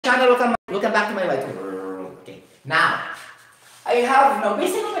channel. Welcome back to my whiteboard. Okay. Now, I have now,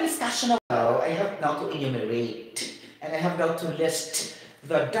 based on my discussion I have now to enumerate and I have now to list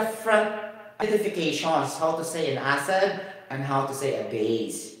the different identifications, how to say an acid and how to say a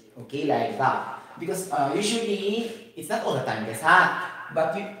base. Okay, like that. Because usually, it's not all the time, guys, ha?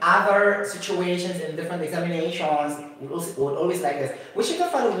 But in other situations in different examinations, would always like this. Which of the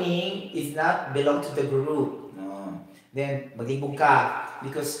following is not belong to the group? No. Then, maglibog ka.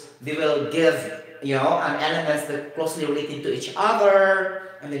 Because they will give, an elements that closely related to each other.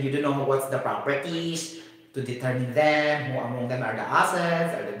 And then you don't know what's the properties to determine them. Who among them are the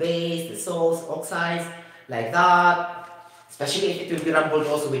acids, are the base, the salts, oxides, like that. Especially if it will be rumbled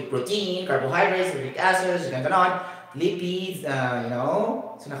also with protein, carbohydrates, uric acids, ganon, lipids,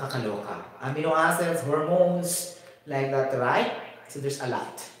 so nakakaloka. Amino acids, hormones, like that, right? So there's a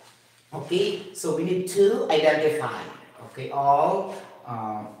lot. Okay, so we need to identify, all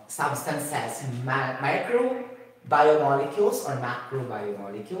substances, micro biomolecules or macro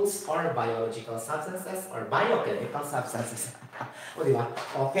biomolecules or biological substances or biochemical substances. O, diba?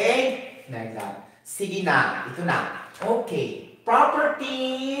 Okay? Like that. Sige na, ito na. Okay,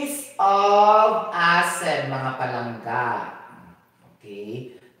 properties of acid, mga palangga.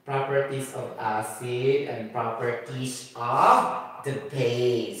 Okay, properties of acid and properties of the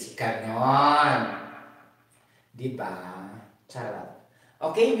base. Ganon. Diba? Charot.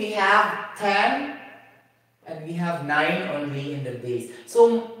 Okay, we have 10 and we have 9 only in the base.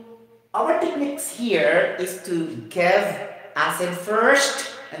 So, our techniques here is to give acid first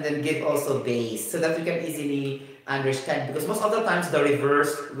and then give also base so that we can easily understand, because most of the times the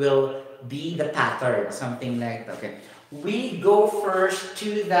reverse will be the pattern, something like that. Okay, we go first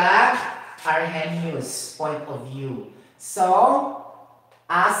to the Arrhenius point of view. So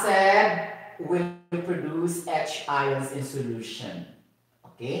acid will produce H ions in solution.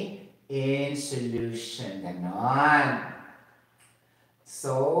 Okay, in solution, ganon.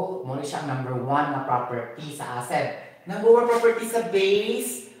 So muna siyang number 1 na property sa acid. Number 1 property sa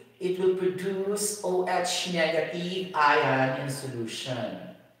base, it will produce OH negative ion in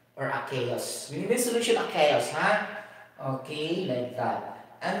solution or aqueous. We need in solution aqueous, huh? Okay, like that.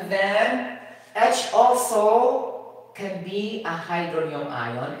 And then H also can be a hydronium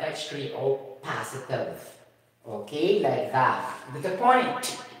ion, H3O positive. Okay, like that. That's the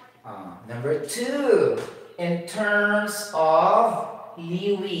point. Number 2, in terms of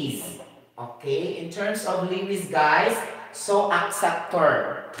Lewis. Okay, in terms of Lewis, guys, so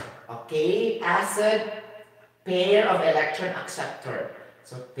acceptor. Okay, acid, pair of electron acceptor.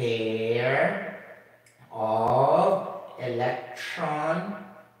 So pair of electron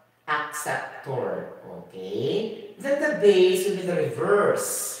acceptor. Okay, then the base will be the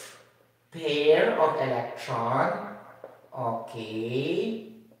reverse. Pair of electron.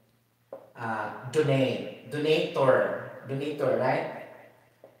 Okay, donator, right?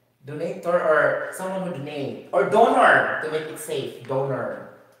 Donator or someone who donate, or donor to make it safe,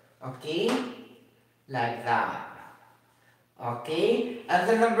 donor. Okay, like that. Okay, and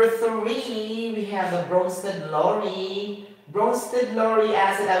then number 3, we have the Bronsted-Lowry. Bronsted-Lowry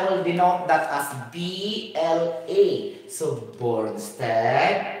acid, I will denote that as BLA. So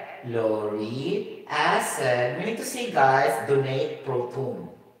Bronsted-Lowry acid. We need to say, guys, donate proton.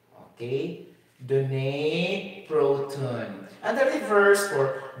 Okay, donate proton. And the reverse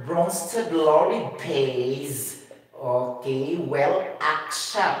for Bronsted-Lowry base. Okay, well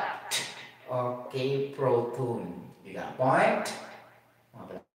accept. Okay, proton. You got a point?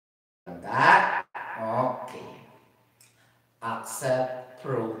 That. Okay. Accept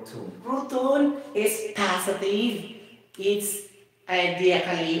proton. Proton is positive. It's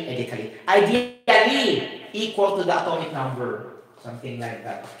ideally equal to the atomic number. Something like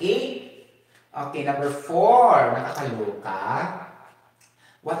that. Okay? Okay, number 4. Nakakaloka.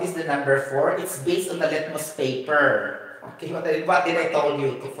 What is the number 4? It's based on the litmus paper. Okay, what did I told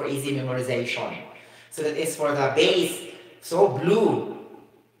you for easy memorization? So that is for the base. So blue.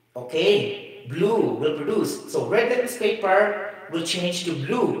 Okay, blue will produce. So red litmus paper will change to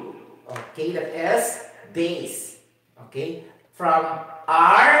blue. Okay, that is base. Okay, from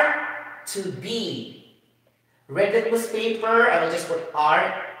R to B. Red litmus paper, I will just put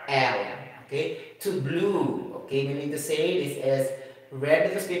RL. Okay, to blue. Okay, we need to say this is red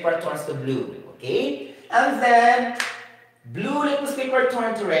litmus paper turns to blue. Okay, and then blue litmus paper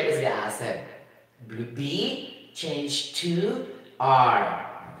turned to red is the acid. Blue B change to R.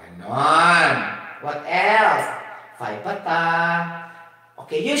 Ganon. What else? 5 pata.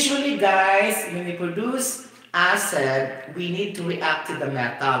 Okay, usually guys, when we produce acid, we need to react to the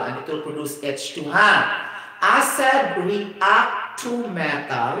metal and it will produce H2, ha? Acid react to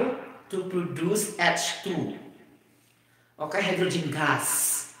metal to produce H2. Okay, hydrogen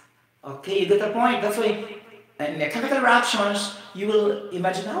gas. Okay, you get the point. That's why in the chemical reactions, you will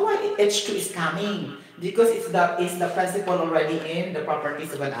imagine how H2 is coming because it's the principle already in the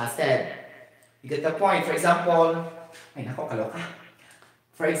properties of an acid. You get the point. For example, ay nako, kaloka.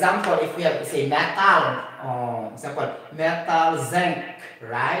 For example, if we have say metal, example metal zinc,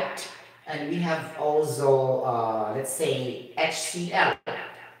 right? And we have also let's say HCl,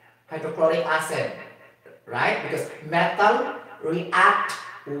 hydrochloric acid, right? Because metal react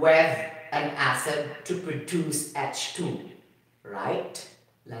with an acid to produce H2, right?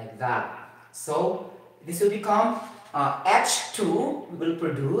 Like that. So this will become H2 will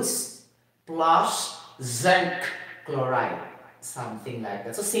produce plus zinc chloride, something like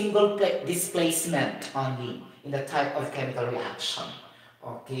that. So single displacement only in the type of chemical reaction.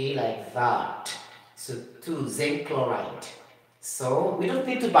 Okay, like that. So 2 zinc chloride. So we don't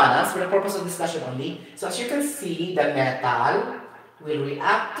need to balance for the purpose of discussion only. So as you can see, the metal will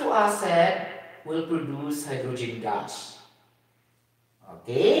react to acid, will produce hydrogen gas.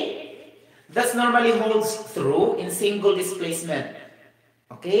 Okay? That normally holds through in single displacement.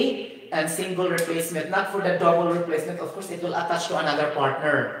 Okay? And single replacement, not for the double replacement. Of course, it will attach to another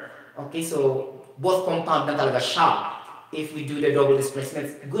partner. Okay, so both compound na talaga siya. If we do the double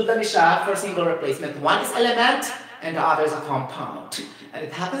displacement, good lang siya for single replacement. One is element and the other is a compound. And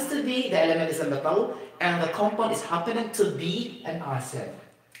it happens to be the element is a metal and the compound is happening to be an acid.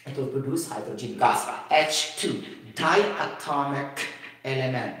 It will produce hydrogen gas, H2, diatomic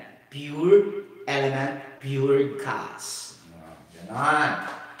element, pure gas.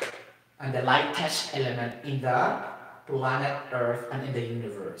 And the lightest element in the planet Earth and in the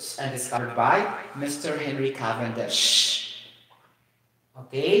universe, and discovered by Mr. Henry Cavendish.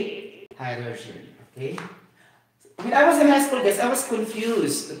 Okay, hydrogen. Okay. When I was in high school, guys, I was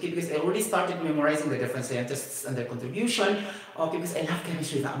confused. Okay, because I already started memorizing the different scientists and their contribution. Okay, because I love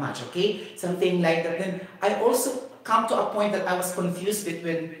chemistry that much. Okay, something like that. Then I also come to a point that I was confused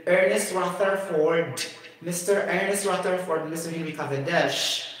between Ernest Rutherford, Mr. Ernest Rutherford, and Mr. Henry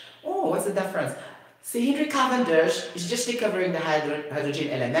Cavendish. Oh, what's the difference? See, Henry Cavendish is just discovering the hydrogen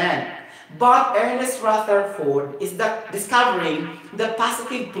element. But Ernest Rutherford is discovering the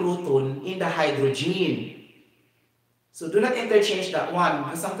positive proton in the hydrogen. So do not interchange that one,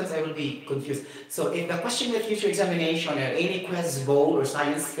 because sometimes I will be confused. So if the question in the future examination or any quiz bowl or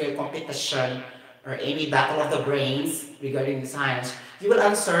science fair competition or any battle of the brains regarding the science, you will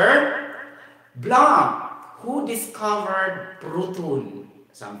answer blank. Who discovered proton?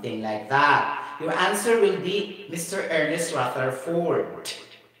 Something like that. Your answer will be Mr. Ernest Rutherford.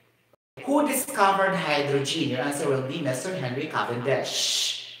 Who discovered hydrogen? Your answer will be Mr. Henry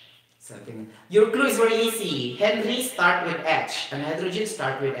Cavendish. Something. Your clue is very easy. Henry start with H and hydrogen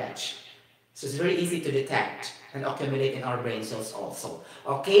start with H. So it's very easy to detect and accumulate in our brain cells also.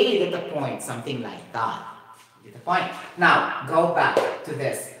 Okay, you get the point. Something like that. You get the point. Now, go back to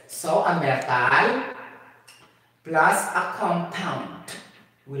this. So a metal plus a compound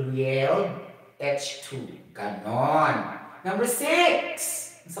will yield H2. Ganon. Number 6.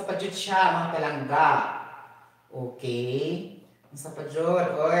 Sa pa jud siya, mga palangga. Okay. Sa pa jud.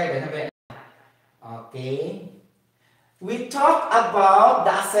 Okay. We talk about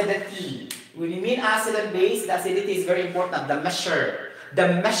the acidity. When you mean acid and base, the acidity is very important. The measure. The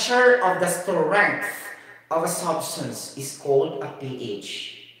measure of the strength of a substance is called a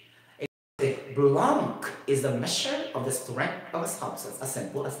pH. Blanc is the measure of the strength of a substance, as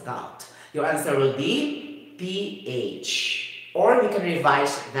simple as that. Your answer will be pH. Or we can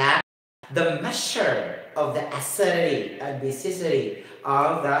revise that. The measure of the acidity and basicity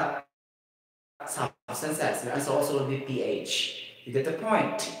of the substances. Your answer also will be pH. You get the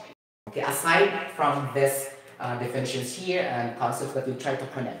point? Okay, aside from this definitions here and concepts that we try to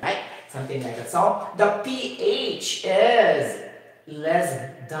connect, right? Something like that. So the pH is less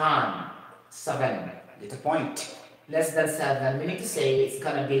than 7. Get the point? Less than 7, meaning to say it's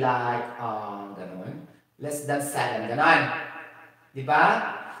gonna be like ganon. Less than 7, ganon.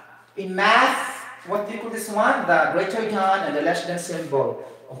 Diba? In math, what do you call this one? The greater than and the less than symbol.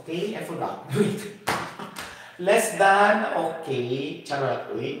 Okay, I forgot. Wait. Less than, okay.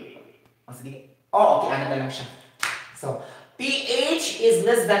 Charot, wait. Oh, okay, ano na lang siya. So, pH is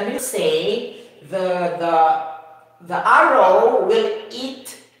less than, meaning to say the arrow will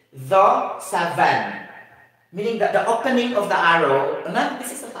eat the 7. Meaning that the opening of the arrow,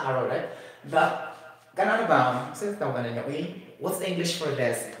 this is not the arrow, right? Ganun ba? What's the English for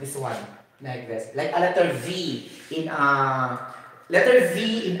this? This one, like this. Like a letter V in a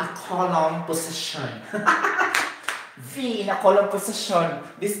column position. V in a column position.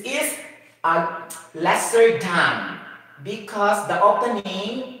 This is lesser than because the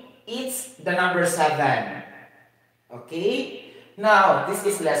opening is the number 7. Okay? Now, this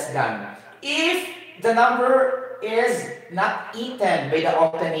is less than. If the number is not eaten by the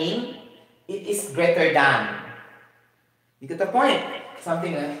opening, it is greater than. You get the point?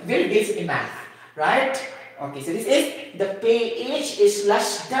 Something very basic in math, right? Okay, so this is the pH is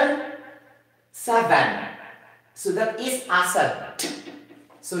less than 7. So that is acid.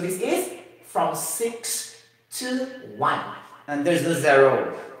 So this is from 6 to 1. And there's no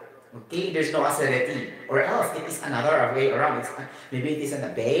 0. Okay, there's no acidity. Or else it is another way around. Maybe it is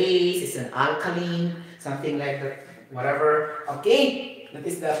a base, it's an alkaline, something like that, whatever. Okay, that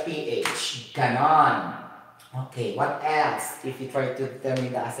is the pH. Ganon. Okay, what else if you try to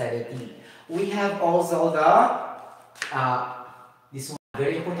determine the acidity? We have also the, this one,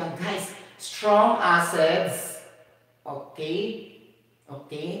 very important guys, strong acids, okay,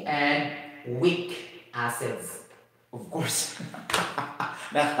 and weak acids. Of course.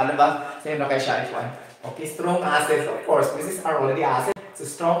 Nakakala ba? Sa'yo na kayo siya ito. Okay, strong acids, of course. This is already acid. So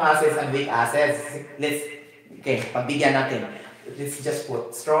strong acids and weak acids. Okay, pagbigyan natin. Let's just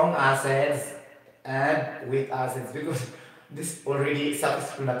put strong acids and weak acids because this already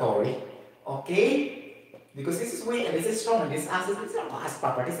self-explanatory. Okay? Because this is weak and this is strong and this acid, these are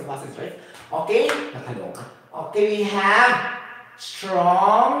properties of acids, right? Okay? Nakaloka. Okay, we have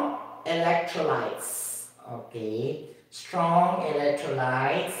strong electrolytes. Okay, strong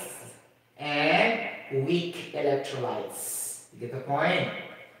electrolytes and weak electrolytes. You get the point?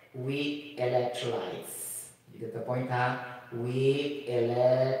 Weak electrolytes. You get the point, huh? Weak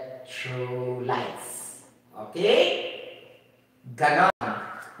electrolytes. Okay? Ganon.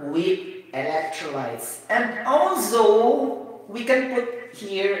 Weak electrolytes. And also, we can put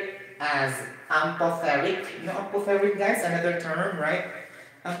here as amphoteric. You know amphoteric, guys? Another term, right?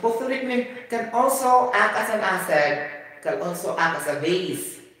 Amphoteric can also act as an acid, can also act as a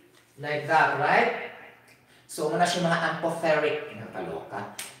base. Like that, right? So, muna siya mga amphoteric.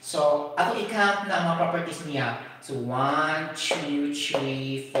 Nakaloka. So, ako i-count na ang mga properties niya. So, 1, 2,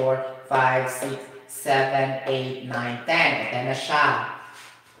 3, 4, 5, 6, 7, 8, 9, 10. 10 na siya.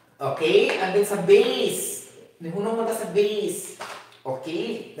 Okay? And then sa base. Nihunong mo ba sa base?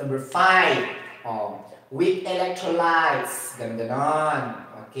 Okay? Number 5. Oh, weak electrolytes. Ganon.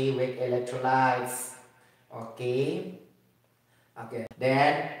 Okay, weak electrolytes. Okay. Okay.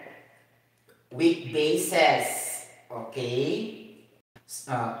 Then, weak bases. Okay.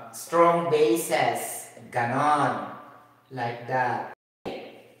 Strong bases. Ganon. Like that.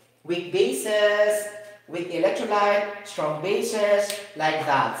 Weak bases, weak electrolyte, strong bases, like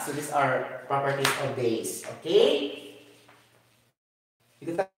that. So these are properties of base. Okay?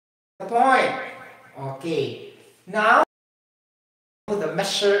 You get the point? Okay. Now, the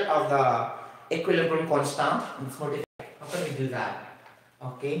measure of the equilibrium constant. It's more difficult. How can we do that?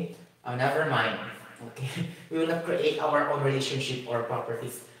 Okay? Never mind. Okay? We will not create our own relationship or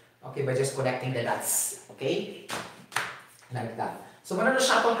properties. Okay? By just connecting the dots. Okay? Like that. So, what are the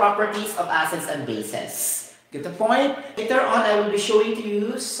sample properties of acids and bases? Get the point? Later on, I will be showing to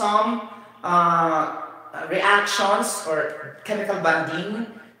you some reactions or chemical bonding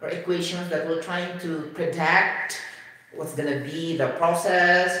or equations that will try to predict what's gonna be the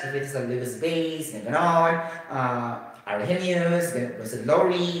process, if it is a Lewis base, ganon, Arrhenius,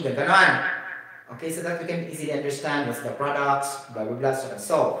 Lowry, ganon. Okay, so that we can easily understand what's the products, blah blah blah, so and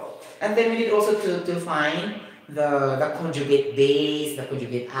so. And then we need also to find the conjugate base, the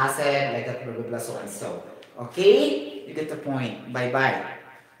conjugate acid, like that, blah blah blah, so and so. Okay, you get the point. Bye bye.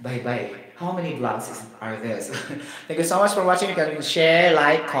 Bye bye. How many vlogs are this? Thank you so much for watching. You can share,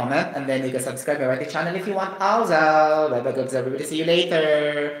 like, comment, and then you can subscribe to my channel if you want also. Bye bye, guys. Everybody, see you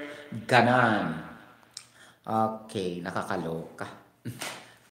later. Ganon. Okay, nakakaloka.